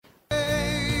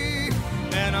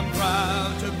I'm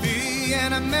proud to be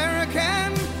an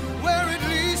American, where at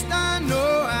least I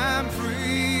know I'm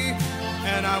free.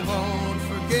 And I won't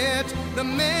forget the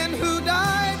men who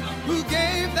died, who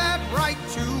gave that right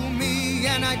to me.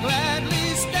 And I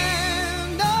gladly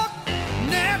stand up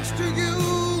next to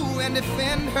you and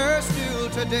defend her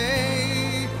still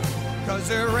today. 'Cause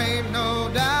there ain't no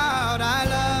doubt I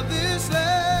love this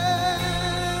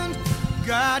land.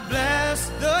 God bless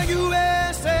the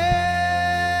USA.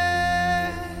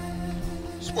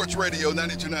 Sports Radio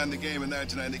 92.9 The Game and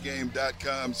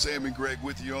 92.9thegame.com. Sam and Greg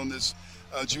with you on this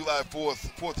July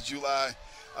 4th of July.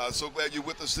 So glad you're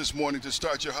with us this morning to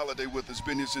start your holiday with us.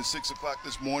 Been here since 6 o'clock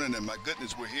this morning, and my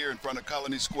goodness, we're here in front of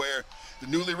Colony Square, the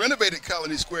newly renovated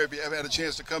Colony Square. If you haven't had a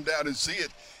chance to come down and see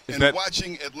it,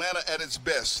 watching Atlanta at its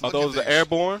best. Are those the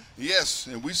Airborne? Yes,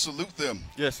 and we salute them.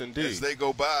 Yes, indeed. As they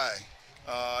go by,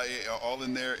 all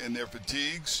in their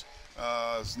fatigues.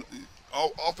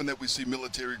 Often that we see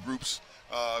military groups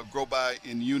go by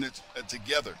in units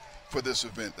together for this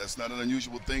event. That's not an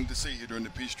unusual thing to see here during the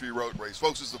Peachtree Road Race.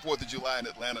 Folks, it's the 4th of July in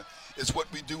Atlanta. It's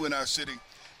what we do in our city.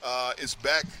 It's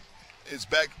back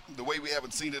the way we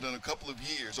haven't seen it in a couple of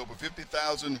years. Over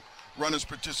 50,000 runners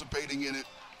participating in it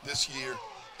this year.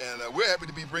 And we're happy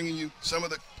to be bringing you some of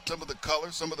the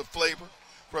color, some of the flavor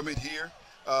from it here.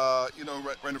 Right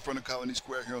in front of Colony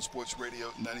Square here on Sports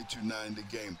Radio 92.9 The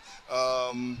Game.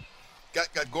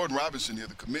 Got Gordon Robinson here,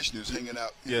 the commissioner, hanging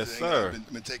out. Yes, sir.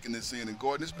 Been taking this in. And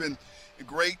Gordon, it's been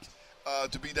great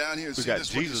to be down here and we see got this.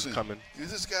 Jesus coming.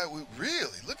 This guy,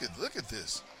 really, look at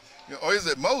this. Or is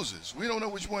it Moses? We don't know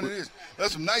which one it is.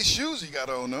 That's some nice shoes he got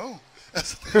on, though.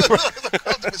 That's I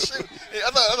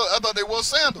thought they wore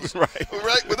sandals. Right.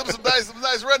 But them some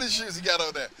nice running shoes he got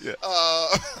on there. Yeah.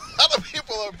 Other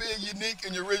people are being unique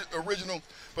and original,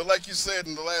 but like you said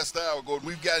in the last hour, Gordon,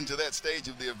 we've gotten to that stage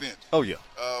of the event. Oh yeah.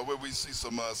 Where we see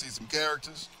some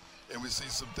characters, and we see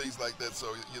some things like that.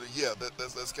 So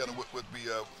that's kind of what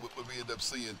we end up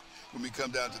seeing when we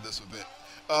come down to this event.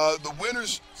 The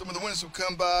winners, some of the winners who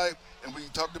come by, and we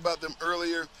talked about them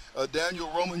earlier. Daniel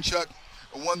Romanchuk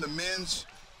won the men's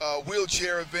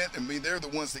wheelchair event. I mean, they're the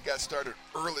ones that got started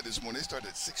early this morning. They started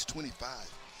at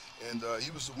 6:25, and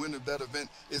he was the winner of that event.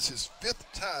 It's his 5th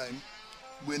time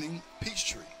winning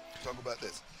Peachtree. Talk about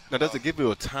this. Now, does it give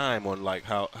you a time on like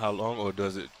how long, or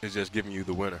does it's just giving you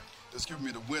the winner? It's giving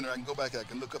me the winner. I can go back. I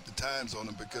can look up the times on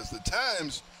them because the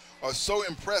times are so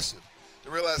impressive to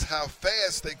realize how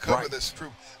fast they cover this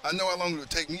troop. I know how long it would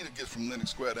take me to get from Lenox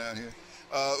Square down here.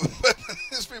 But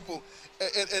these people,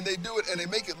 and they do it, and they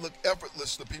make it look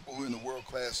effortless to people who are in the world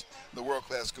class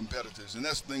competitors, and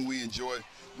that's the thing we enjoy.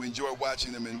 We enjoy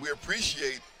watching them, and we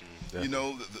appreciate,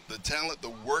 the talent, the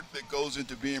work that goes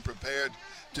into being prepared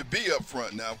to be up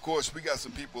front. Now, of course, we got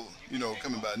some people,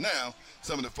 coming by now.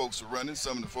 Some of the folks are running,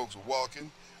 some of the folks are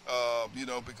walking,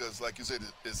 because, like you said,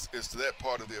 it's to that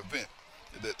part of the event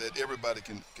that everybody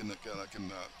can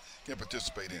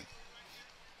participate in.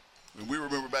 And we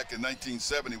remember back in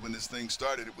 1970 when this thing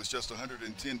started, it was just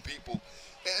 110 people.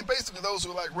 And basically those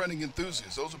were like running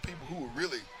enthusiasts. Those are people who were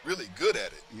really, really good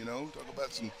at it, Talk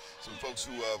about some folks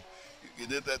who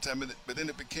did that time. But then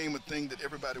it became a thing that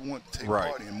everybody wanted to take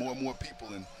part in, more and more people.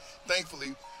 And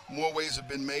thankfully, more ways have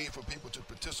been made for people to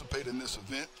participate in this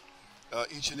event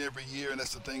each and every year. And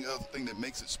that's the other thing that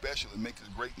makes it special and makes it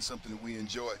great and something that we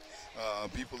enjoy.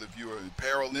 People, if you are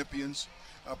Paralympians,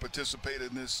 participate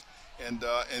in this. And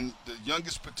the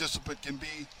youngest participant can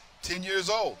be 10 years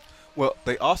old. Well,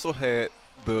 they also had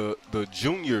the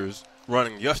juniors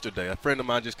running yesterday. A friend of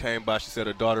mine just came by. She said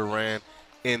her daughter ran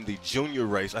in the junior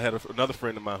race. I had another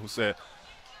friend of mine who said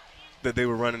that they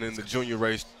were running in the junior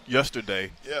race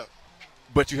yesterday. Yeah.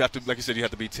 But you have to, like you said, you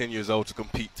have to be 10 years old to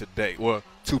compete today or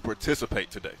to participate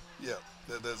today. Yeah,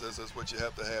 that's what you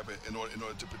have to have in order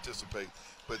to participate.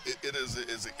 But it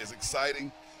is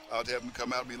exciting. To have them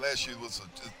come out. I mean, last year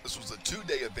this was a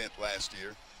 2-day event last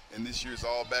year, and this year's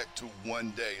all back to 1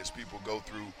 day as people go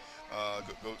through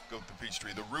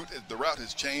Peachtree. The route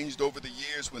has changed over the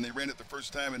years. When they ran it the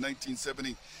first time in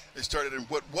 1970, they started in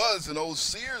what was an old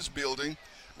Sears building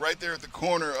right there at the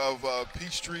corner of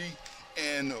Peachtree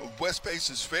and West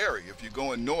Paces Ferry. If you're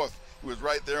going north, it was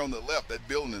right there on the left. That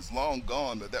building is long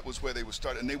gone, but that was where they would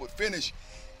start, and they would finish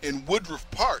in Woodruff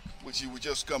Park, which you would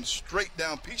just come straight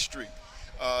down Peachtree.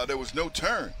 There was no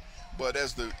turn, but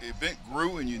as the event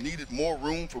grew and you needed more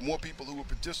room for more people who were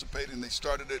participating, they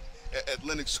started it at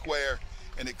Lenox Square,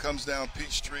 and it comes down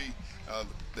Peachtree.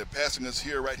 They're passing us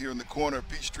right here in the corner of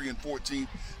Peachtree and 14th.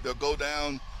 They'll go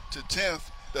down to 10th.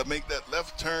 They'll make that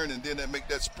left turn, and then they'll make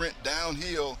that sprint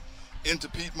downhill into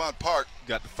Piedmont Park.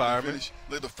 Got the firemen.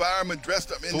 The firemen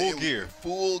dressed up in full gear.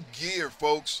 Full gear,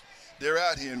 folks. they're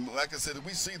out here. And like I said, if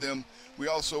we see them, we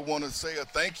also want to say a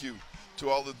thank you to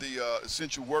all of the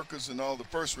essential workers and all the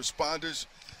first responders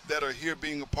that are here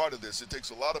being a part of this. It takes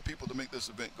a lot of people to make this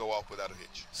event go off without a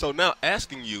hitch. So now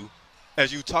asking you,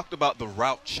 as you talked about the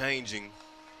route changing,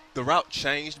 the route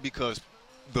changed because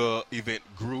the event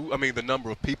grew. I mean, the number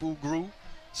of people grew,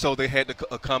 so they had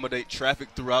to accommodate traffic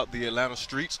throughout the Atlanta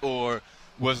streets, or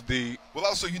was the – Well,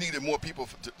 also you needed more people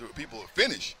to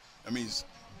finish. I mean,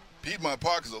 Piedmont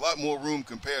Park is a lot more room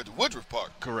compared to Woodruff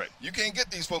Park. Correct. You can't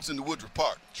get these folks into Woodruff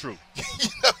Park. True.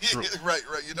 True. Right.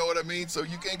 You know what I mean? So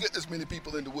you can't get this many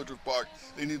people into Woodruff Park.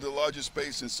 They need a larger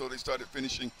space, and so they started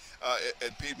finishing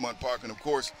at Piedmont Park. And, of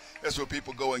course, that's where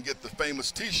people go and get the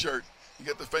famous T-shirt. You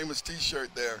get the famous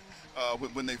T-shirt there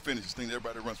when they finish. This thing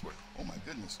everybody runs with. Oh, my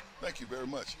goodness. Thank you very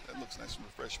much. That looks nice, some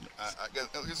refreshment.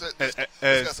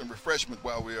 I got some refreshment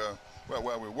while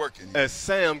we're working. As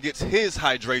Sam gets his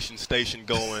hydration station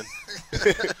going,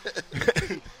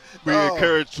 we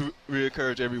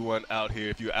encourage everyone out here,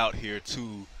 if you're out here,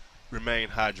 to remain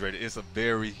hydrated. It's a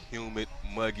very humid,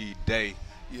 muggy day.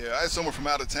 Yeah, I had someone from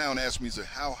out of town ask me, so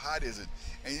how hot is it?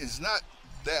 And it's not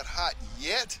that hot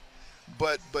yet,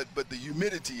 but the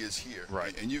humidity is here.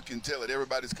 Right. And you can tell that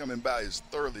everybody's coming by is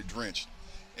thoroughly drenched.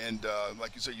 And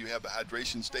like you said, you have the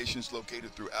hydration stations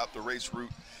located throughout the race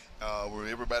route where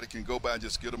everybody can go by and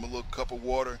just get them a little cup of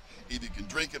water. Either you can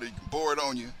drink it or you can pour it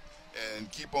on you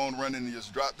and keep on running and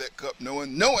just drop that cup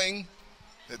knowing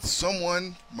that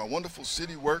someone, my wonderful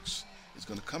City Works, is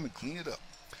going to come and clean it up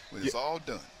when it's all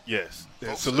done. Yes.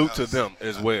 And Folks, salute to them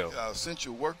as well. Our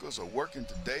essential workers are working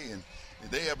today, and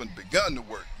they haven't begun to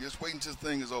work. Just waiting until this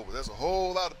thing is over. There's a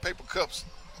whole lot of paper cups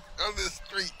on this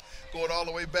street going all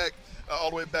the way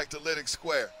back to Lenox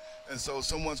Square. And so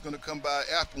someone's going to come by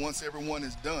once everyone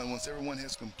is done, once everyone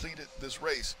has completed this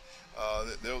race,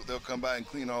 they'll come by and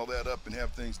clean all that up and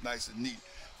have things nice and neat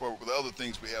for the other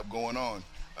things we have going on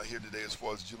here today as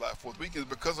far as July 4th weekend,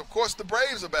 because, of course, the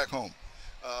Braves are back home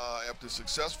after a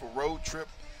successful road trip,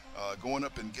 going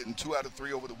up and getting 2 out of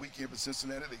 3 over the weekend for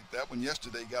Cincinnati. That one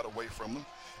yesterday got away from them,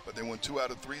 but they won 2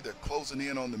 out of 3. They're closing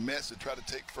in on the Mets to try to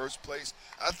take first place.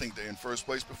 I think they're in first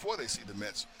place before they see the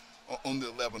Mets on the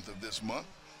 11th of this month.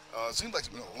 It seems like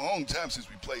it's been a long time since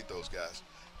we played those guys.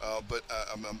 But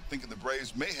I'm thinking the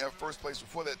Braves may have first place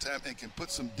before that time and can put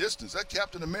some distance. That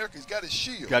Captain America, he's got his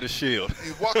shield.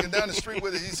 He's walking down the street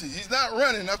with it. He's not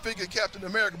running. I figured Captain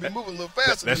America be moving a little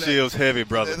faster That than shield's heavy,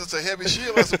 brother. That's a heavy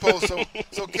shield, I suppose.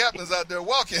 So Captain's out there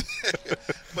walking.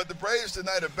 But the Braves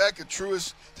tonight are back at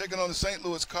Truist, taking on the St.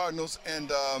 Louis Cardinals and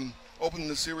opening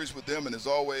the series with them. And as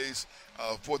always,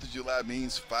 4th of July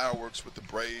means fireworks with the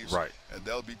Braves. Right. And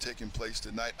they'll be taking place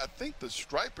tonight. I think the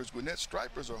Stripers, Gwinnett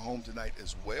Stripers, are home tonight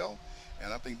as well.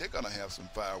 And I think they're going to have some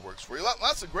fireworks for you.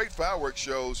 Lots of great fireworks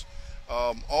shows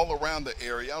all around the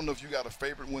area. I don't know if you got a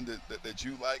favorite one that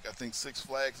you like. I think Six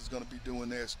Flags is going to be doing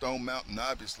there. Stone Mountain,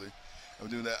 obviously. I'm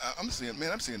doing that. I'm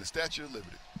seeing the Statue of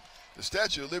Liberty. The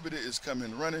Statue of Liberty is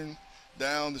coming running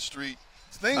down the street.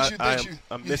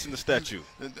 I'm missing the statue.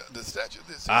 The statue.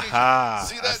 Aha!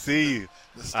 See that? I see you.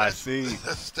 I see.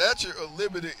 The Statue of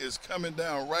Liberty is coming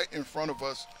down right in front of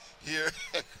us here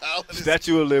at Collins.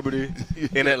 Statue of Liberty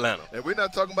in Atlanta. And we're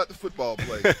not talking about the football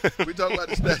play. We're talking about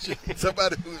the statue.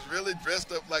 Somebody who's really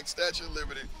dressed up like Statue of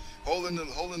Liberty, holding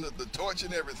the torch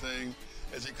and everything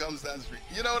as he comes down the street.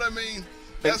 You know what I mean?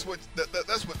 That's what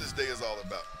this day is all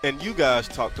about. And you guys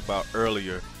talked about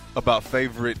earlier about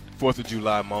favorite 4th of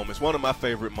July moments. One of my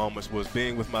favorite moments was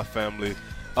being with my family.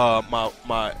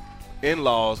 My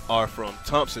in-laws are from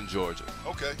Thompson, Georgia.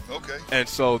 Okay. And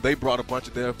so they brought a bunch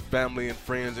of their family and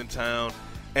friends in town.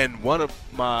 And one of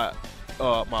my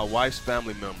wife's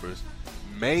family members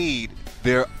made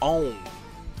their own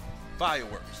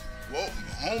fireworks. Whoa,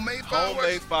 homemade fireworks?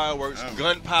 Homemade fireworks,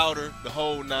 gunpowder, the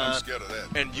whole nine. I'm scared of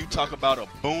that. And you talk about a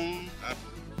boom.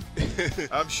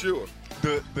 I'm sure.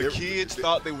 The kids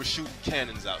thought they were shooting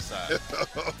cannons outside.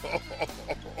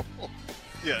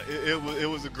 Yeah, it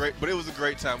was a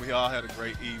great time. We all had a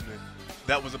great evening.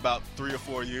 That was about 3 or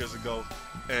 4 years ago,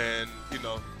 and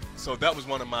so that was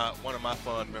one of my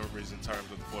fond memories in terms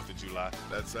of the 4th of July.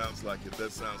 That sounds like it.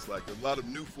 A lot of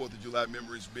new 4th of July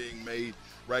memories being made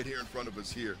right here in front of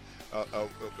us here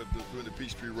during the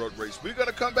Peachtree Road Race. We're going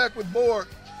to come back with more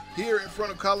here in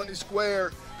front of Colony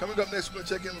Square. Coming up next, we're going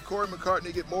to check in with Corey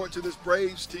McCartney, get more into this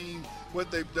Braves team, what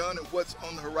they've done and what's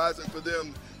on the horizon for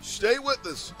them. Stay with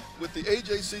us with the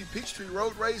AJC Peachtree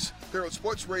Road Race, Herald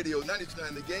Sports Radio,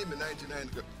 92.9 The Game and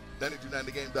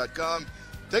 92.9thegame.com.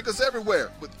 Take us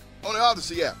everywhere on the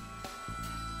Odyssey app.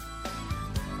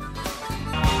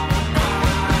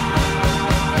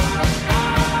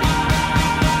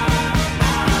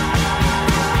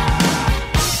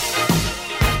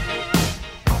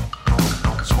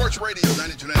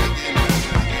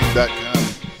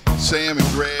 sportsradio.com. Sam and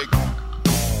Greg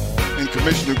and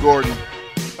Commissioner Gordon,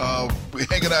 we're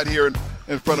hanging out here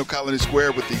in front of Colony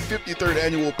Square with the 53rd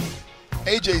annual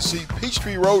AJC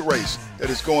Peachtree Road Race that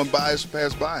is going by,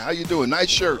 passed by. How you doing? Nice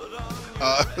shirt.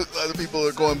 Other people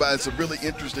are going by in some really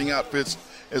interesting outfits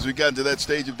as we got into that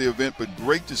stage of the event, but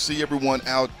great to see everyone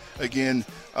out again.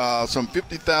 Some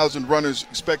 50,000 runners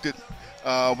expected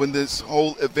when this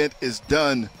whole event is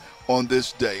done on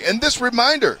this day. And this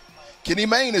reminder, Kenny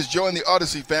Mayne has joined the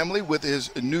Odyssey family with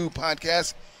his new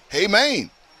podcast, Hey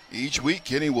Mayne. Each week,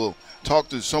 Kenny will talk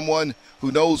to someone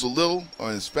who knows a little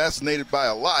or is fascinated by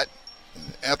a lot,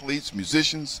 athletes,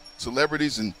 musicians,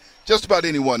 celebrities, and just about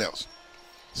anyone else.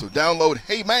 So download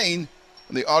Hey Mayne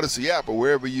on the Odyssey app or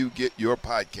wherever you get your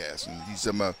podcasts. And he's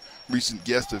some recent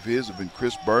guests of his have been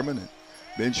Chris Berman and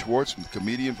Ben Schwartz, the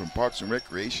comedian from Parks and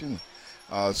Recreation.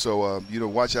 So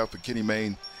watch out for Kenny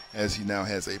Mayne as he now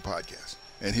has a podcast.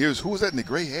 And who was that in the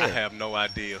gray hair? I have no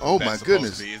idea. Oh, my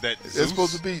goodness. Is that Zeus? It's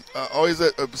supposed to be, is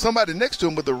that somebody next to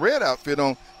him with the red outfit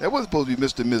on? That wasn't supposed to be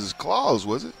Mr. and Mrs. Claus,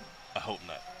 was it? I hope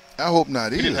not. I hope not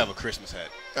either. He didn't have a Christmas hat.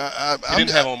 He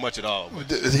didn't have on much at all.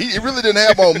 He really didn't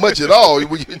have on much at all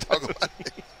when you talk about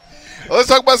it. Well, let's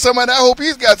talk about somebody. I hope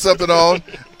he's got something on.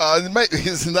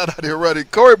 He's not out here running.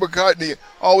 Corey McCartney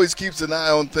always keeps an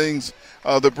eye on things.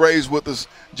 The Braves with us.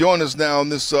 Join us now on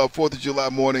this 4th of July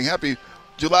morning. Happy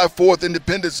July 4th,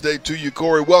 Independence Day to you,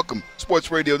 Corey. Welcome. Sports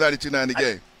Radio 92.9 The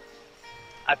Game.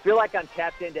 I feel like I'm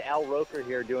tapped into Al Roker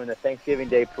here doing the Thanksgiving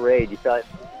Day parade. You feel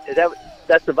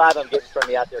that's the vibe I'm getting from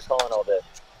you out there calling all this.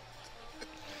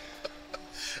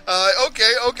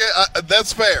 Okay.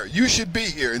 That's fair. You should be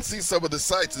here and see some of the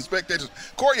sights and spectators.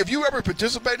 Corey, have you ever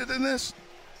participated in this?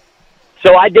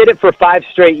 So I did it for 5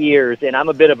 straight years, and I'm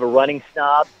a bit of a running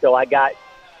snob, so I got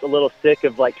a little sick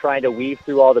of trying to weave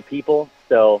through all the people.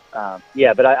 So,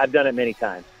 but I've done it many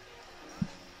times.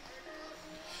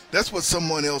 That's what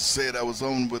someone else said. I was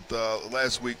on with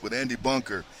last week with Andy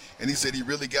Bunker, and he said he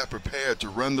really got prepared to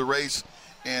run the race.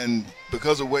 And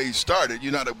because of where he started,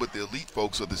 you're not with the elite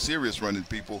folks or the serious running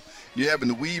people. You're having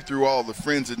to weave through all the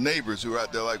friends and neighbors who are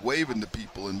out there waving to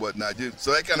people and whatnot.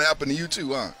 So that kind of happened to you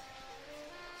too, huh?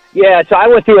 Yeah, so I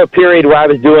went through a period where I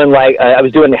was doing I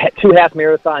was doing 2 half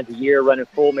marathons a year, running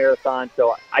full marathons.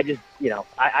 So I just,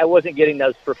 I wasn't getting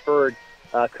those preferred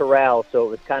corrals. So it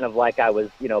was kind of like I was,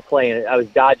 playing. I was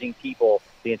dodging people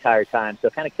the entire time. So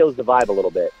it kind of kills the vibe a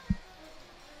little bit.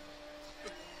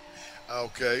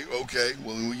 Okay.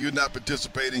 Well, when you're not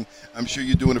participating, I'm sure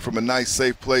you're doing it from a nice,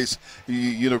 safe place.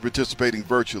 You're participating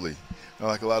virtually,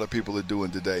 like a lot of people are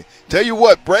doing today. Tell you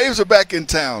what, Braves are back in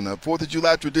town. 4th of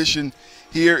July tradition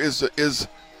here is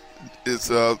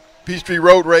Peachtree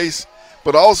Road Race,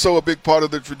 but also a big part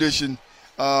of the tradition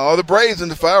are the Braves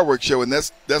and the fireworks show, and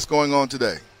that's going on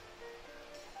today.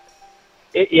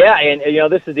 And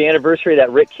this is the anniversary of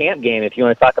that Rick Camp game. If you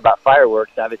want to talk about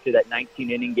fireworks, obviously that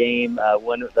 19-inning game,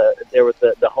 there was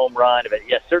the home run. But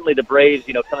yeah, certainly the Braves,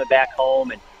 coming back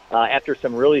home and after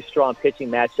some really strong pitching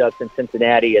matchups in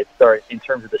Cincinnati, in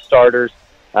terms of the starters.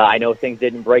 I know things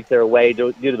didn't break their way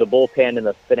due to the bullpen and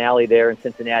the finale there in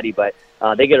Cincinnati, but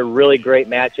they get a really great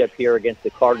matchup here against the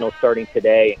Cardinals starting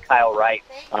today. And Kyle Wright,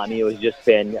 has just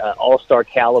been all-star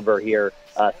caliber here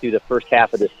through the first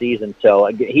half of the season. So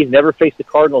he's never faced the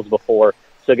Cardinals before,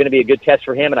 so going to be a good test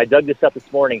for him. And I dug this up this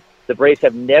morning. The Braves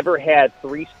have never had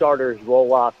 3 starters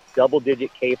roll off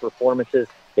double-digit K performances.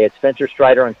 They had Spencer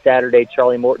Strider on Saturday,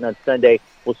 Charlie Morton on Sunday.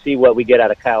 We'll see what we get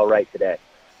out of Kyle Wright today.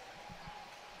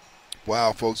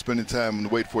 Wow, folks, spending time on the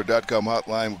waitfor.com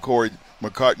hotline with Corey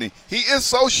McCartney. He is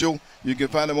social. You can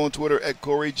find him on Twitter at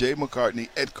Corey J. McCartney,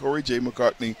 at Corey J.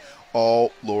 McCartney,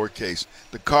 all lowercase.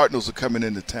 The Cardinals are coming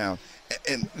into town.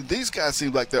 And these guys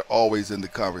seem like they're always in the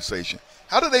conversation.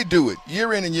 How do they do it?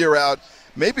 Year in and year out,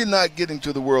 maybe not getting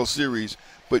to the World Series,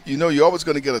 but you're always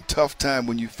going to get a tough time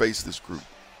when you face this group.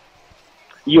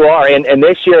 You are, and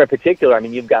this year in particular,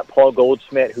 you've got Paul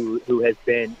Goldschmidt, who has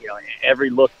been, every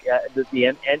look at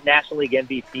the National League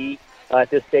MVP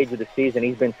at this stage of the season.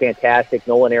 He's been fantastic.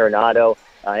 Nolan Arenado,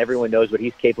 everyone knows what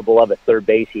he's capable of at third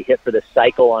base. He hit for the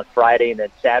cycle on Friday, and then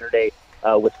Saturday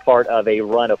was part of a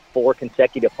run of 4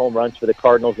 consecutive home runs for the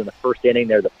Cardinals in the first inning.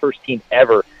 They're the first team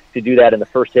ever to do that in the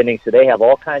first inning, so they have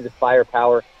all kinds of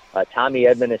firepower. Tommy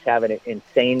Edman is having an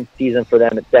insane season for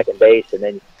them at second base, and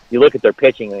then you look at their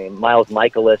pitching. Miles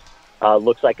Michaelis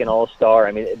looks like an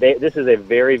all-star. This is a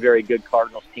very, very good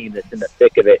Cardinals team that's in the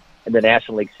thick of it in the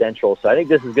National League Central. So I think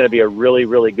this is going to be a really,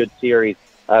 really good series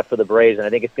for the Braves, and I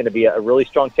think it's going to be a really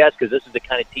strong test because this is the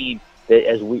kind of team that,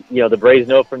 as the Braves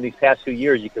know from these past few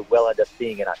years, you could well end up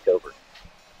seeing in October.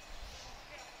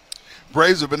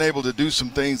 Braves have been able to do some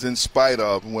things in spite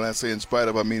of. And when I say in spite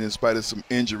of, I mean in spite of some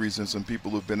injuries and some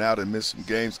people who've been out and missed some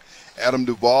games. Adam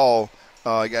Duvall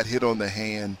got hit on the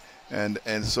hand, and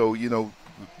so, you know,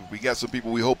 we got some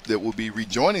people we hope that will be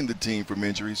rejoining the team from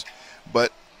injuries.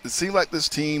 But it seems like this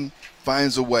team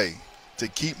finds a way to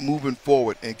keep moving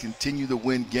forward and continue to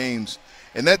win games.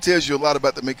 And that tells you a lot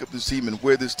about the makeup of this team and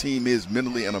where this team is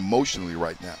mentally and emotionally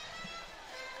right now.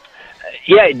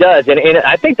 Yeah, it does. And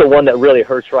I think the one that really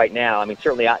hurts right now, I mean,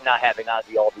 certainly not having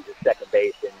Ozzie Albies at second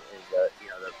base and you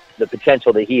know, the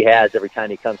potential that he has every time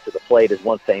he comes to the plate is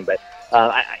one thing. But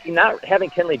not having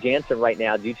Kenley Jansen right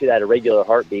now due to that irregular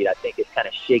heartbeat, I think it's kind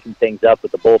of shaking things up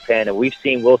with the bullpen. And we've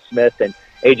seen Will Smith and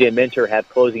A.J. Minter have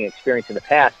closing experience in the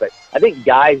past. But I think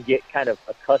guys get kind of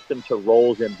accustomed to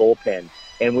roles in bullpen.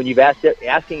 And when you've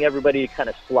asking everybody to kind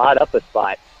of slot up a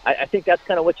spot, I think that's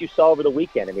kind of what you saw over the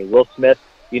weekend. I mean, Will Smith,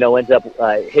 you know, ends up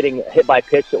hit by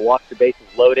pitch that walks the bases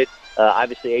loaded.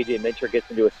 Obviously, A.J. Minter gets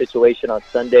into a situation on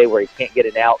Sunday where he can't get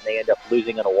it out, and they end up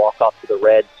losing on a walk-off to the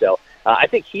Reds. So I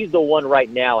think he's the one right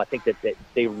now I think that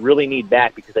they really need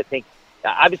back, because I think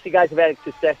obviously guys have had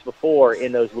success before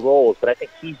in those roles, but I think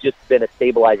he's just been a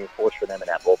stabilizing force for them in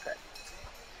that bullpen.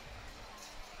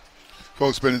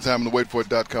 Folks, spending time on the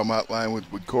WaitFor.com hotline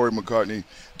with Corey McCartney,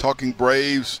 talking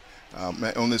Braves.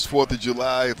 On this 4th of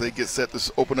July, if they get set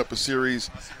to open up a series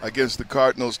against the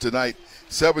Cardinals tonight,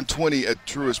 7:20 at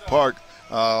Truist Park.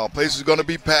 Place is going to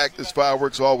be packed. There's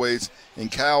fireworks always,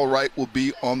 and Kyle Wright will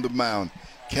be on the mound.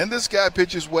 Can this guy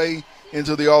pitch his way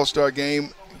into the All-Star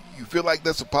game? You feel like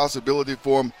that's a possibility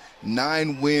for him?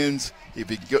 9 wins. If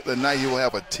he get the night, he will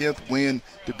have a 10th win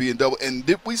to be in double. And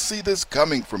did we see this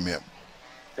coming from him?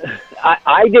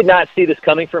 I did not see this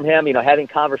coming from him. You know, having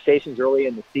conversations early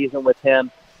in the season with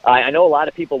him, I know a lot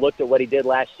of people looked at what he did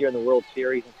last year in the World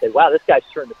Series and said, wow, this guy's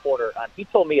turned the corner. He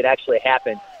told me it actually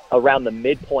happened around the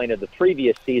midpoint of the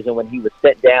previous season when he was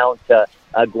sent down to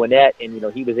Gwinnett, and, you know,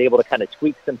 he was able to kind of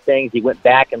tweak some things. He went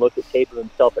back and looked at tape of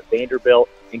himself at Vanderbilt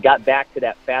and got back to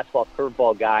that fastball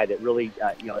curveball guy that really,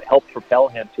 helped propel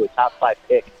him to a top 5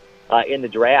 pick in the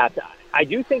draft. I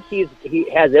do think he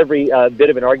has every bit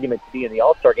of an argument to be in the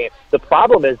All-Star game. The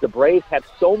problem is the Braves have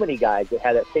so many guys that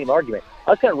have that same argument. I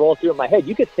was kind of rolling through in my head.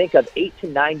 You could think of 8 to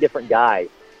 9 different guys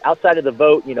outside of the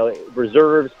vote, you know,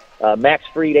 reserves. Max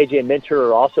Fried, A.J. Minter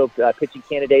are also pitching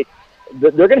candidates.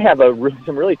 They're going to have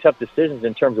some really tough decisions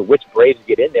in terms of which Braves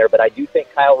get in there, but I do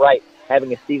think Kyle Wright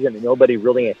having a season that nobody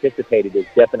really anticipated is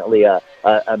definitely a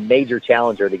major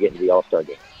challenger to get into the All-Star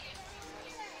game.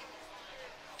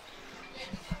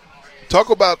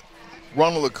 Talk about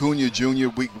Ronald Acuna Jr.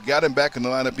 We got him back in the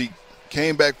lineup. He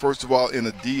came back, first of all, in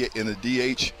a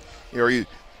DH area.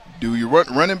 Do you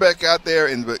run him back out there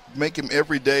and make him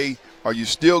every day? Are you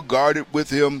still guarded with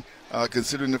him,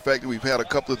 considering the fact that we've had a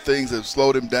couple of things that have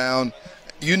slowed him down?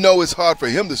 You know it's hard for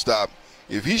him to stop.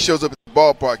 If he shows up at the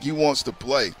ballpark, he wants to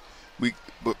play. We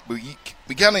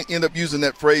kind of end up using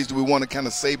that phrase, do we want to kind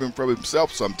of save him from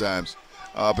himself sometimes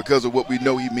because of what we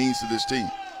know he means to this team.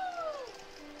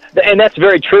 And that's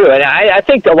very true. And I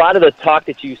think a lot of the talk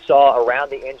that you saw around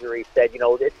the injury said, you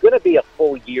know, it's going to be a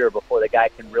full year before the guy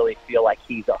can really feel like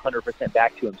he's 100%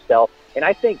 back to himself. And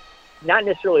I think not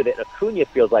necessarily that Acuna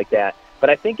feels like that, but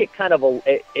I think it kind of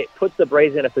it puts the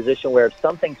Braves in a position where if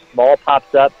something small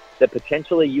pops up that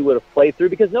potentially you would have played through,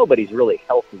 because nobody's really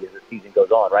healthy as the season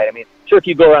goes on, right? I mean, sure, if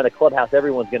you go around the clubhouse,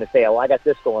 everyone's going to say, oh, I got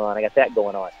this going on, I got that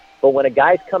going on. But when a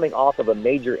guy's coming off of a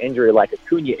major injury like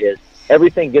Acuna is,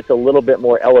 everything gets a little bit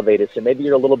more elevated. So maybe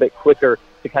you're a little bit quicker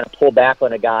to kind of pull back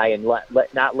on a guy and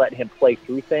not let him play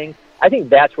through things. I think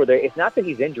that's where it's not that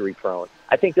he's injury prone.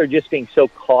 I think they're just being so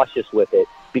cautious with it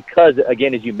because,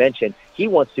 again, as you mentioned, he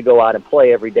wants to go out and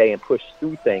play every day and push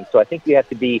through things. So I think you have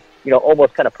to be, you know,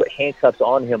 almost kind of put handcuffs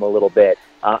on him a little bit.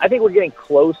 I think we're getting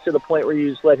close to the point where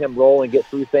you just let him roll and get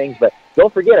through things. But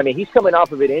don't forget, I mean, he's coming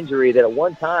off of an injury that at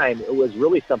one time it was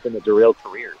really something that derailed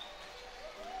careers.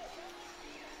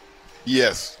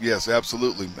 Yes,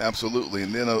 absolutely.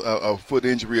 And then a foot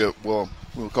injury, we'll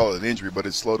call it an injury, but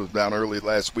it slowed us down early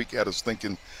last week, had us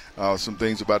thinking some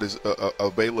things about his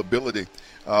availability.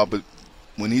 But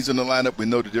when he's in the lineup, we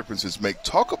know the differences make.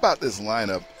 Talk about this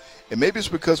lineup, and maybe it's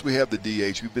because we have the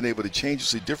DH. We've been able to change,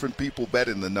 see different people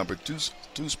batting in the number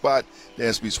two spot.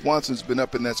 Dansby Swanson's been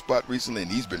up in that spot recently,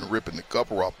 and he's been ripping the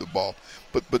cover off the ball.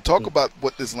 But talk about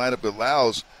what this lineup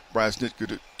allows Brian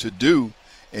Snitker to do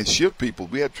and shift people.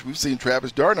 We've seen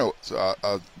Travis d'Arnaud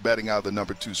batting out of the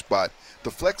number 2 spot.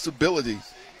 The flexibility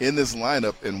in this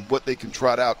lineup and what they can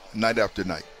trot out night after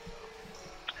night.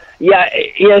 Yeah,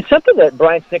 it's something that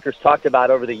Brian Snitker's talked about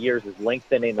over the years is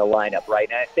lengthening the lineup, right?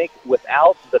 And I think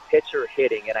without the pitcher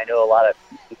hitting, and I know a lot of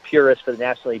purists for the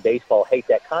National League Baseball hate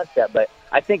that concept, but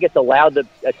I think it's allowed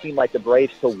a team like the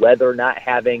Braves to weather not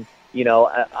having,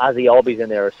 Ozzie Albies in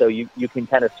there. So you can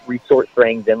kind of resort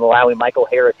things and allowing Michael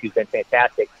Harris, who's been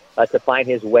fantastic, to find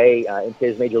his way into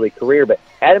his major league career. But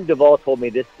Adam Duvall told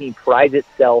me this team prides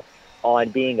itself on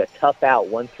being a tough out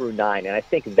 1 through 9. And I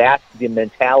think that's the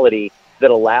mentality that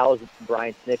allows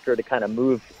Brian Snitker to kind of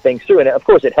move things through. And, of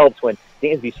course, it helps when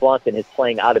Dansby Swanson is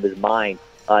playing out of his mind,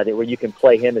 where you can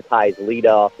play him as high as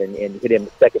leadoff and hit him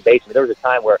at second base. There was a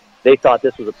time where they thought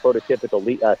this was a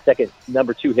prototypical second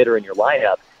number 2 hitter in your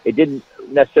lineup. It didn't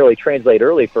necessarily translate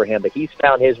early for him, but he's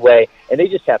found his way, and they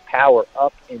just have power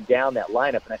up and down that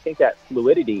lineup. And I think that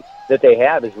fluidity that they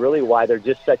have is really why they're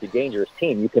just such a dangerous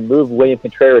team. You can move William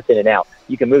Contreras in and out.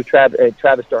 You can move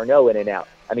Travis d'Arnaud in and out.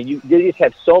 I mean, you just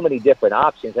have so many different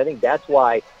options. I think that's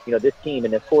why, this team,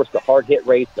 and of course the hard hit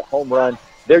rates, the home runs,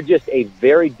 they're just a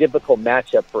very difficult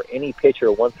matchup for any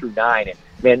pitcher 1 through 9. And,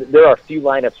 man, there are a few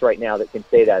lineups right now that can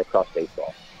say that across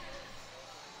baseball.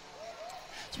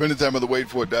 Spending time on the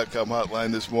WadeFord.com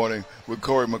hotline this morning with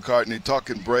Corey McCartney,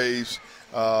 talking Braves.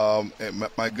 And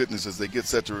my goodness, as they get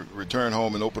set to return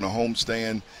home and open a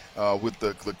homestand with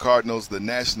the Cardinals, the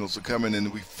Nationals are coming in.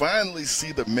 And we finally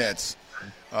see the Mets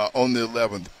on the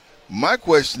 11th. My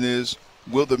question is,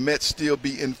 will the Mets still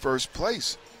be in first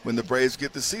place when the Braves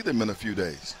get to see them in a few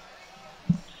days?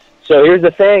 So here's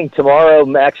the thing. Tomorrow,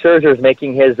 Max Scherzer is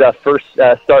making his first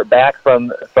start back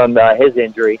from his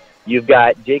injury. You've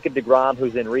got Jacob deGrom,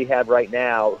 who's in rehab right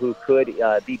now, who could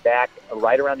be back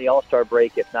right around the All-Star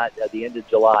break, if not at the end of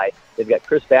July. They've got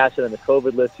Chris Bassett on the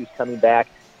COVID list, who's coming back.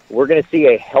 We're going to see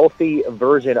a healthy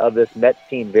version of this Mets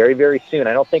team very, very soon.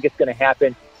 I don't think it's going to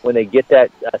happen when they get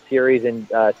that series in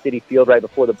Citi Field right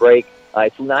before the break.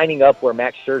 It's lining up where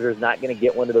Max Scherzer is not going to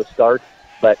get one of those starts.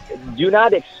 But do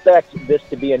not expect this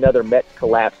to be another Mets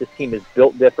collapse. This team is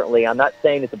built differently. I'm not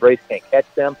saying that the Braves can't catch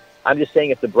them. I'm just saying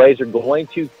if the Braves are going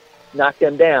to knock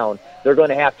them down, they're going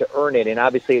to have to earn it. And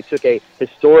obviously it took a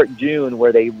historic June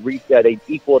where they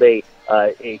equaled a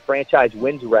franchise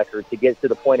wins record to get to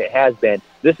the point it has been.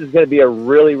 This is going to be a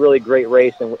really, really great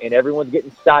race, and everyone's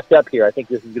getting stocked up here. I think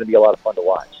this is going to be a lot of fun to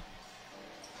watch.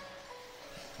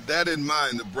 That in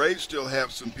mind, the Braves still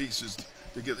have some pieces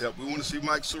to get help. We want to see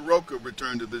Mike Soroka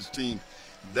return to this team.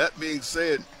 That being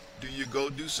said, do you go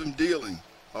do some dealing?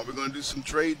 Are we going to do some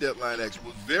trade deadline action?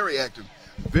 Was very active.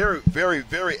 Very, very,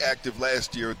 very active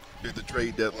last year at the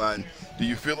trade deadline. Do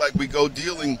you feel like we go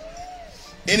dealing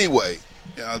anyway,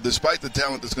 despite the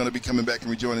talent that's going to be coming back and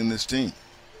rejoining this team?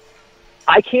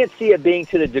 I can't see it being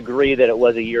to the degree that it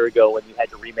was a year ago when you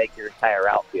had to remake your entire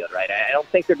outfield, right? I don't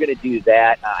think they're going to do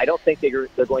that. I don't think they're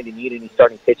going to need any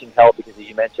starting pitching help because, as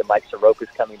you mentioned, Mike Soroka's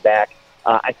coming back.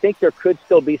 I think there could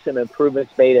still be some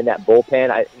improvements made in that bullpen.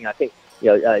 I think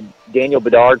Daniel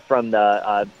Bedard from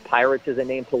the Pirates is a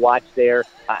name to watch there.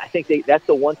 I think that's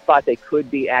the one spot they could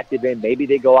be active in. Maybe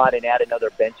they go out and add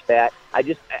another bench bat. I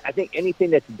think anything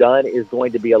that's done is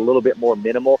going to be a little bit more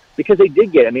minimal because they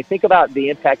did get. I mean, think about the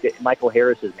impact that Michael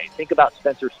Harris has made. Think about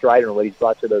Spencer Strider and what he's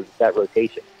brought to that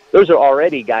rotation. Those are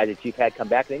already guys that you've had come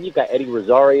back. And then you've got Eddie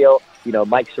Rosario,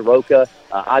 Mike Soroka,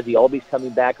 Ozzie Albies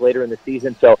coming back later in the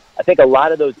season. So I think a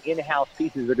lot of those in-house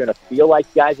pieces are going to feel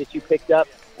like guys that you picked up.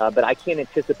 But I can't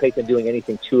anticipate them doing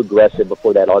anything too aggressive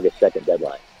before that August 2nd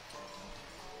deadline.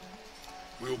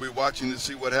 We will be watching to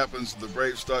see what happens. The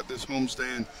Braves start this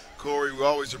homestand. Corey, we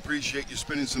always appreciate you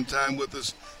spending some time with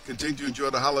us. Continue to enjoy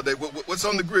the holiday. What's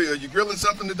on the grill? Are you grilling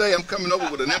something today? I'm coming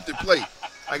over with an empty plate.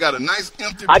 I got a nice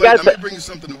empty plate. I may bring you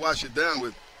something to wash it down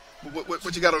with.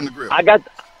 What you got on the grill? I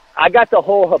got the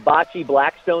whole hibachi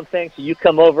Blackstone thing. So you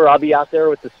come over, I'll be out there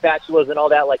with the spatulas and all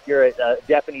that like you're at a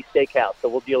Japanese steakhouse. So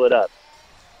we'll deal it up.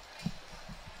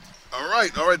 All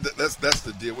right. That's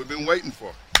the deal we've been waiting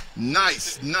for.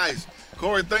 Nice.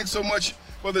 Corey, thanks so much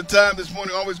for the time this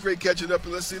morning. Always great catching up,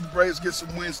 and let's see the Braves get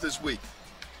some wins this week.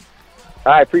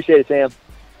 All right, appreciate it, Sam.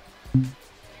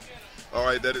 All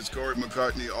right, that is Corey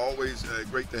McCartney. Always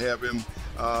great to have him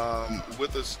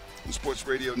with us on Sports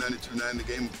Radio 92.9 The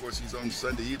Game. Of course, he's on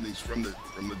Sunday evenings from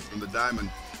the Diamond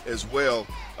as well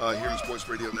here on Sports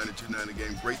Radio 92.9 The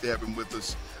Game. Great to have him with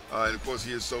us. And, of course,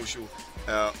 he is social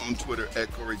on Twitter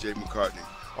at Corey J. McCartney.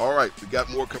 All right, we got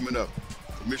more coming up.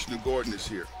 Commissioner Gordon is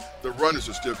here. The runners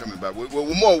are still coming by.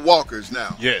 We're more walkers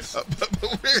now. Yes. But we're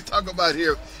going to talk about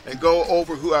here and go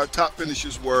over who our top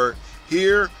finishers were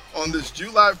here on this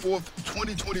July 4th,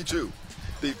 2022.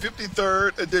 The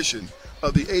 53rd edition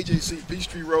of the AJC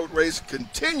Peachtree Road Race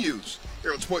continues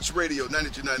here on Sports Radio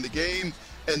 92.9 The Game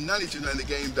and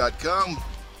 92.9thegame.com.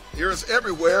 Hear us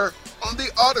everywhere on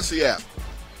the Odyssey app.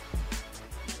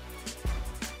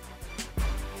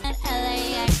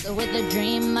 LAX with a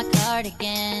dream, my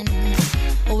cardigan.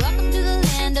 Welcome to the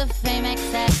land of fame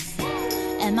excess.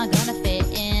 Am I gonna fit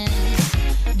in?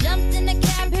 Jumped in the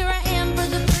cab, here I am for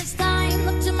the first time.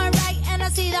 Look to my right and I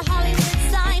see the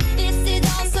Hollywood sign. This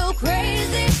is all so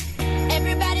crazy.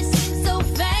 Everybody seems so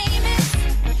famous.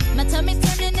 My tummy's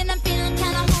turning and I'm feeling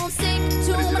kinda homesick.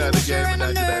 Too much pressure and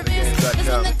I'm nervous.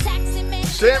 Listen, the taxi man.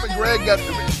 Sam and Greg got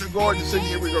the Mr. Gordon singing.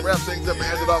 Here we go. Wrap things up and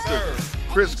hand it off to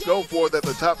Chris Goforth at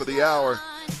the top of the hour.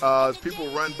 As people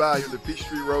run by here in the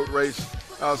Peachtree Road Race,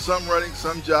 some running,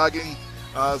 some jogging,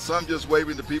 some just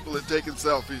waving to people and taking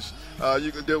selfies.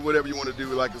 You can do whatever you want to do,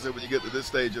 like I said, when you get to this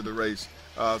stage of the race.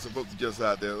 Some folks are just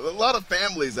out there. A lot of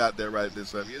families out there right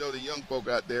this time. You know, the young folk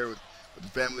out there with the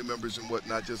family members and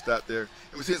whatnot just out there. And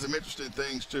we're seeing some interesting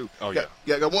things, too. Oh, yeah.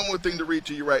 I got one more thing to read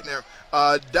to you right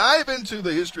now. Dive into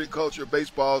the history and culture of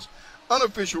baseball's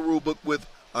unofficial rule book with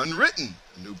Unwritten,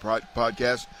 a new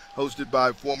podcast hosted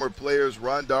by former players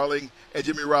Ron Darling and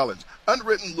Jimmy Rollins.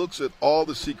 Unwritten looks at all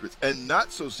the secrets and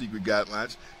not-so-secret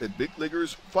guidelines that big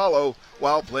leaguers follow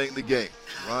while playing the game.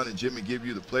 Ron and Jimmy give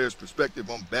you the player's perspective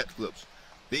on bat flips,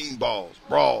 bean balls,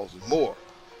 brawls, and more.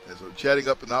 And so chatting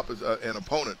up an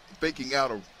opponent, faking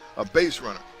out a base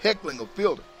runner, heckling a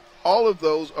fielder. All of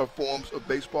those are forms of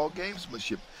baseball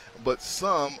gamesmanship, but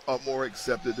some are more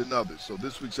accepted than others. So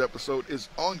this week's episode is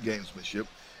on gamesmanship.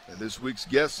 And this week's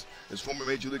guest is former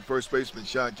Major League first baseman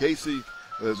Sean Casey.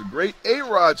 There's a great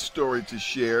A-Rod story to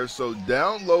share, so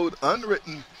download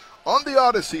Unwritten on the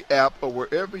Odyssey app or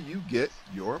wherever you get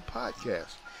your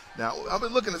podcast. Now, I've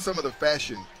been looking at some of the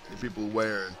fashion that people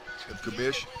wear in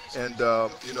Commish, and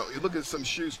you look at some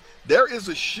shoes. There is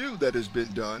a shoe that has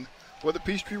been done for the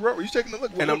Peachtree Road. Are you taking a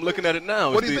look? And I'm looking at it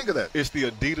now. What do you think of that? It's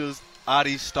the Adidas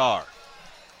Adi Star,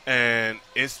 and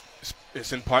it's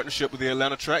in partnership with the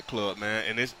Atlanta Track Club, man,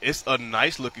 and it's a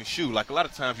nice-looking shoe. Like, a lot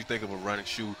of times you think of a running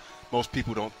shoe, most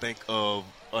people don't think of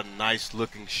a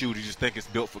nice-looking shoe. They just think it's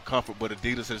built for comfort, but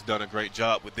Adidas has done a great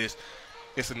job with this.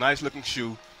 It's a nice-looking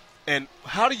shoe. And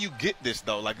how do you get this,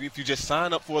 though? Like, if you just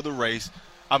sign up for the race,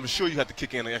 I'm sure you have to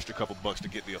kick in an extra couple bucks to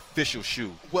get the official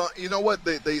shoe. Well, you know what?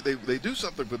 They do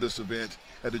something for this event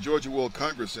at the Georgia World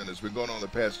Congress Center. It's been going on the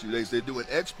past 2 days. They do an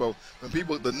expo. When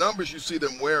people, the numbers you see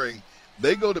them wearing,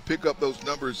 they go to pick up those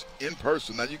numbers in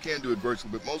person. Now, you can't do it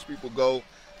virtually, but most people go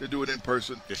to do it in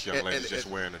person. This young lady's just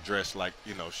wearing a dress like,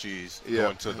 she's Yeah.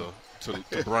 going to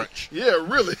brunch. Yeah,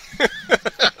 really.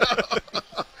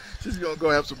 She's going to go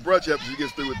have some brunch after she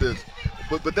gets through with this.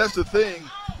 But that's the thing,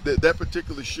 that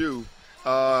particular shoe,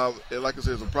 like I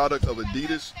said, is a product of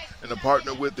Adidas and a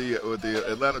partner with the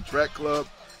Atlanta Track Club.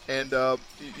 And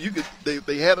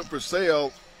they had them for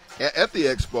sale at the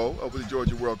expo over the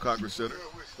Georgia World Congress Center.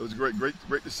 It was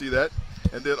great to see that.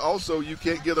 And then also you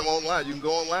can't get them online. You can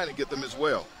go online and get them as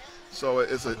well. So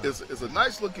it's a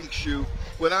nice looking shoe.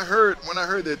 When I heard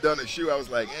they'd done a shoe, I was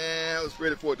like, I was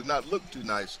ready for it to not look too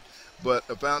nice. But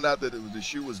I found out that the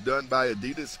shoe was done by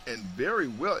Adidas and very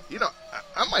well.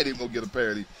 I might even go get a pair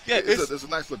of these. Yeah, it's a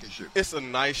nice looking shoe. It's a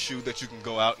nice shoe that you can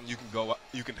go out and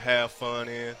you can have fun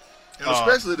in. And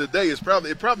especially today,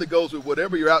 it probably goes with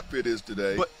whatever your outfit is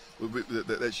today. But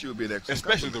that shoe would be an excellent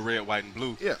especially compliment. the red, white, and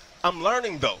blue. Yeah. I'm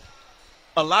learning, though,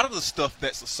 a lot of the stuff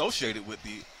that's associated with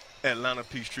the Atlanta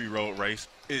Peachtree Road Race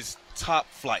is top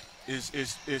flight.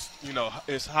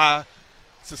 It's high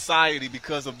society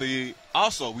because of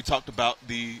also we talked about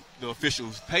the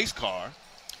official's pace car.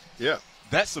 Yeah.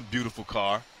 That's a beautiful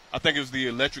car. I think it was the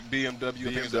electric BMW.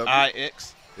 I think it's an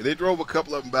iX. And they drove a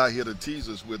couple of them by here to tease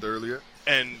us with earlier.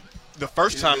 And the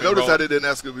first time you notice how they didn't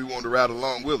ask if we wanted to ride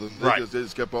along with them. Right. They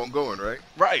just kept on going, right?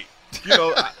 Right. We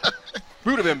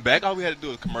would have been back. All we had to do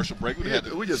was a commercial break. We had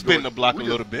to spin the block a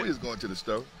little bit. We just going to the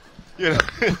store.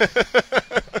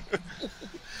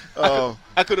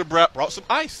 I could have brought some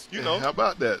ice, How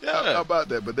about that? Yeah. How about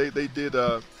that? But they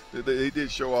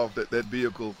did show off that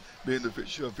vehicle being the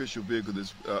official vehicle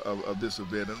of this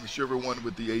event. I'm sure everyone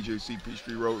with the AJC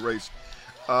Peachtree Road Race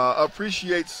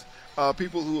appreciates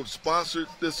people who have sponsored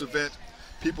this event,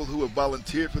 people who have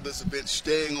volunteered for this event,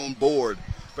 staying on board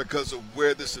because of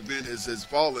where this event has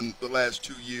fallen the last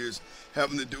 2 years,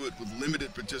 having to do it with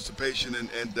limited participation and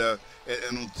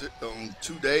on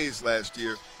 2 days last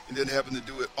year, and then having to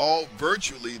do it all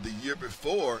virtually the year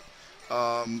before.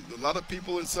 A lot of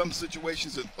people in some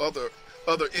situations and other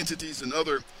entities and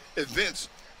other events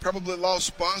probably lost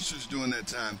sponsors during that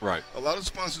time. Right. A lot of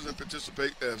sponsors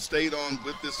have stayed on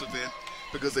with this event,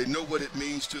 because they know what it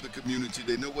means to the community.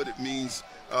 They know what it means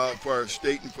for our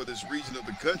state and for this region of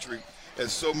the country,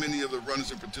 as so many of the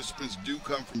runners and participants do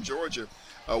come from Georgia.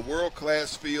 A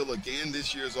world-class field again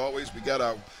this year, as always. We got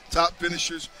our top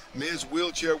finishers. Men's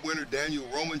wheelchair winner Daniel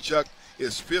Romanchuk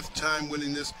is 5th time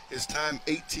winning this. His time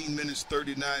 18 minutes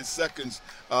 39 seconds.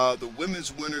 The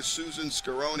women's winner Susan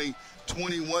Scaroni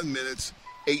 21 minutes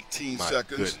 18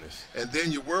 seconds. Goodness. And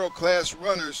then your world-class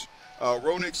runners,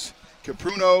 Ronix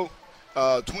Capruno,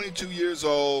 22 years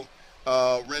old,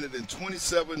 ran it in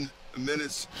 27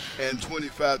 minutes and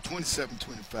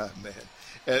 27-25, man.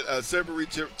 And Seberi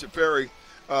Teferi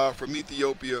from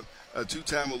Ethiopia, a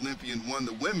 2-time Olympian, won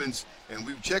the women's, and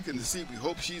we're checking to see. We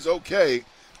hope she's okay,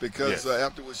 because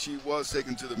afterwards she was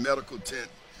taken to the medical tent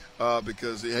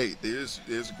because, hey, there's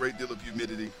a great deal of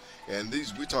humidity, and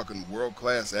we're talking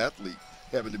world-class athlete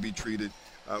having to be treated.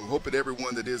 I'm hoping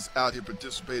everyone that is out here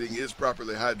participating is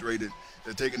properly hydrated.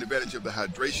 They're taking advantage of the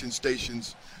hydration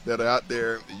stations that are out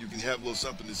there. You can have a little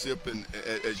something to sip and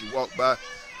as you walk by.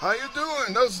 How you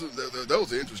doing?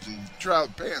 Those are interesting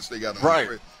trout pants they got on.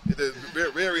 Right. They're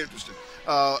very, very interesting.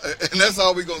 And that's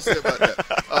all we're going to say about that.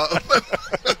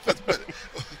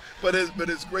 But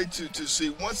it's great to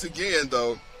see. Once again,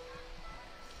 though,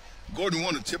 Gordon,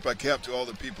 want to tip our cap to all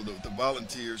the people, the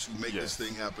volunteers who make this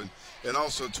thing happen, and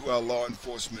also to our law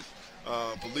enforcement,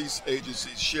 police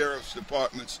agencies, sheriff's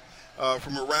departments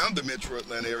from around the metro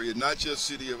Atlanta area, not just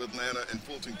city of Atlanta and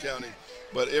Fulton County,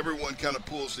 but everyone kind of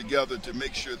pulls together to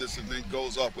make sure this event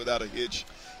goes off without a hitch,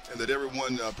 and that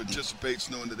everyone participates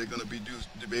knowing that they're going to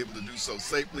be able to do so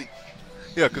safely.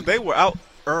 Yeah, because they were out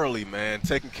early, man,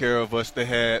 taking care of us. They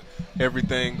had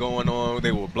everything going on.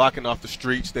 They were blocking off the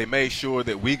streets. They made sure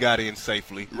that we got in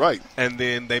safely. Right. And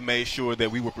then they made sure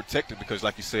that we were protected because,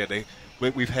 like you said,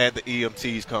 we've had the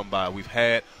EMTs come by. We've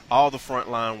had all the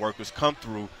frontline workers come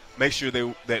through, make sure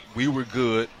that we were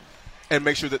good, and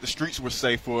make sure that the streets were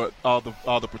safe for all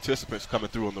the participants coming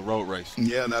through on the road race.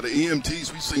 Yeah, now the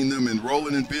EMTs, we've seen them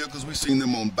enrolling in vehicles. We've seen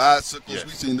them on bicycles. Yes.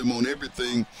 We've seen them on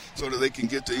everything so that they can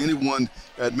get to anyone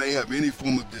that may have any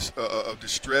form of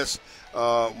distress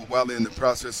while they're in the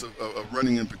process of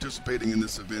running and participating in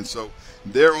this event. So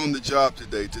they're on the job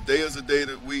today. Today is a day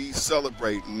that we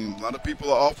celebrate. I mean, a lot of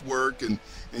people are off work and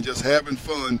just having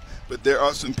fun, but there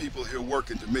are some people here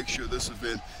working to make sure this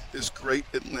event, this great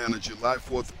Atlanta July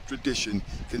 4th tradition,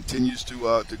 continues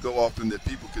to go off and that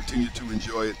people continue to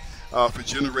enjoy it for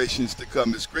generations to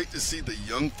come. It's great to see the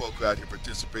young folk out here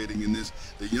participating in this.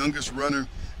 The youngest runner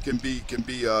can be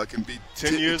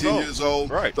 10 years old.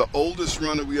 Right. The oldest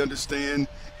runner, we understand,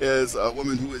 is a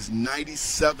woman who is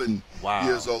 97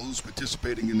 years old, who's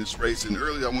participating in this race. And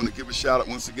earlier, I want to give a shout out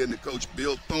once again to Coach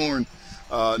Bill Thorne.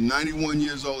 91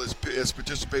 years old, has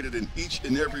participated in each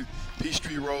and every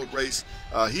Peachtree Road race.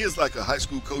 He is like a high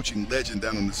school coaching legend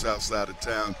down on the south side of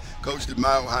town. Coached at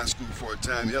Mile High School for a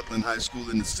time, Hetland High School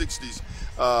in the 60s.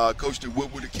 Coached at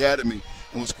Woodward Academy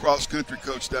and was cross-country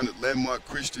coach down at Landmark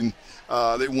Christian.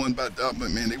 They won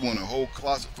they won a whole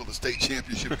closet full of state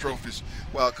championship trophies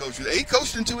while coaching. He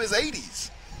coached into his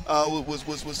 80s.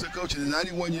 Was a coach at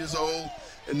 91 years old.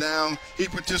 And now he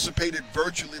participated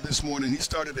virtually this morning. He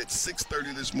started at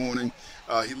 6:30 this morning.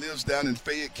 He lives down in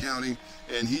Fayette County,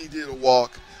 and he did a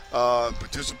walk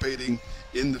participating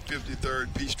in the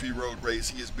 53rd Peachtree Road race.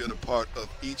 He has been a part of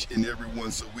each and every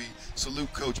one. So we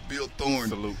salute Coach Bill Thorne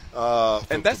for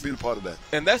being a part of that.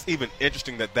 And that's even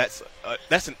interesting that's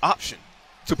an option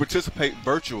to participate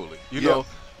virtually. You know,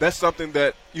 that's something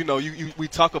that, we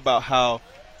talk about how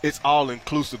it's all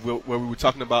inclusive where we were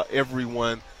talking about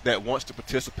everyone that wants to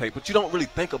participate, but you don't really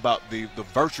think about the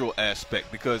virtual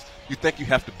aspect because you think you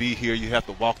have to be here, you have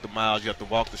to walk the miles, you have to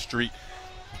walk the street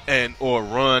or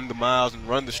run the miles and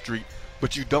run the street,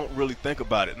 but you don't really think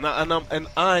about it. And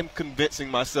I'm convincing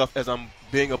myself as I'm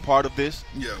being a part of this.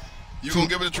 Yeah. You're going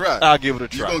to give it a try. I'll give it a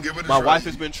try. You're going to give it a try. My try. wife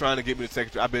has been trying to get me to take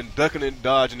it. I've been ducking and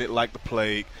dodging it like the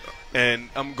plague. And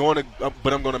I'm going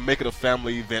to make it a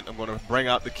family event. I'm going to bring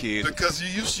out the kids. Because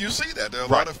you see that. There are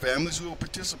a lot of families who are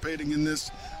participating in this.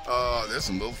 There's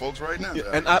some little folks right now. Yeah,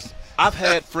 and I've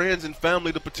had friends and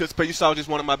family to participate. You saw just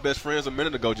one of my best friends a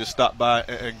minute ago just stop by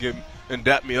and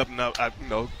dap me up.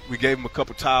 And we gave them a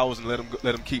couple towels and let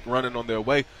them keep running on their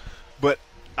way. But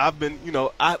I've been,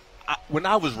 when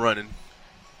I was running,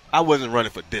 I wasn't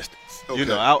running for distance.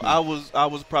 Okay. I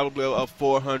was probably a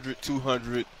 400,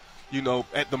 200.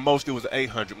 At the most it was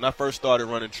 800. When I first started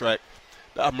running track,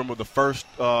 I remember the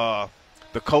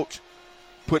coach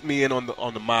put me in on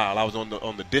the mile. I was on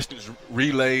the distance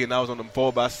relay, and I was on the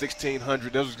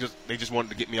 4x1600. They just wanted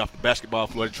to get me off the basketball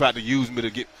floor. They tried to use me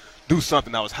to do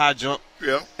something. I was high jump.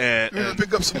 Yeah. And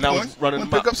pick up some and points. I was running the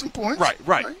Pick mile. up some points. Right.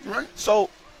 Right. So,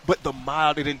 but the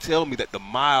mile, they didn't tell me that the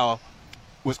mile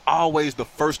was always the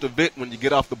first event when you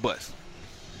get off the bus.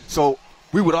 So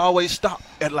we would always stop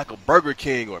at like a Burger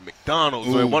King or McDonald's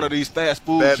or one of these fast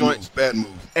food joints. Bad move.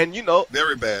 And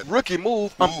very bad. Rookie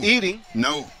move. I'm eating.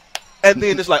 No. And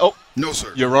then it's like, oh, no,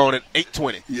 sir. You're on at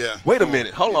 8:20. Yeah. Wait a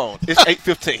minute. Hold on. It's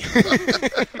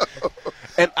 8:15.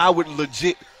 And I would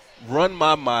legit run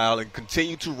my mile and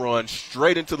continue to run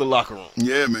straight into the locker room.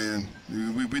 Yeah, man.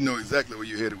 We know exactly where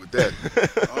you're headed with that.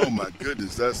 Oh my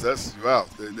goodness, that's wow.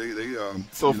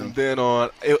 So from then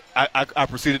on, I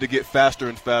proceeded to get faster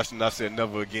and faster, and I said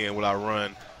never again will I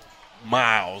run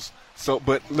miles. So,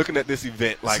 but looking at this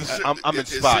event, like I'm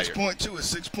inspired. It's 6.2.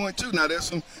 It's 6.2. Now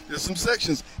there's some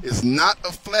sections. It's not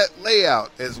a flat layout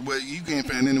as well. You can't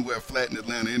find anywhere flat in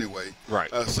Atlanta anyway.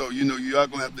 Right. So you are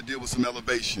going to have to deal with some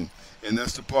elevation. And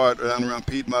that's the part around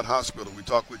Piedmont Hospital. We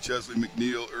talked with Chesley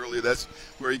McNeil earlier. That's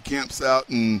where he camps out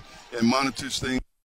and monitors things.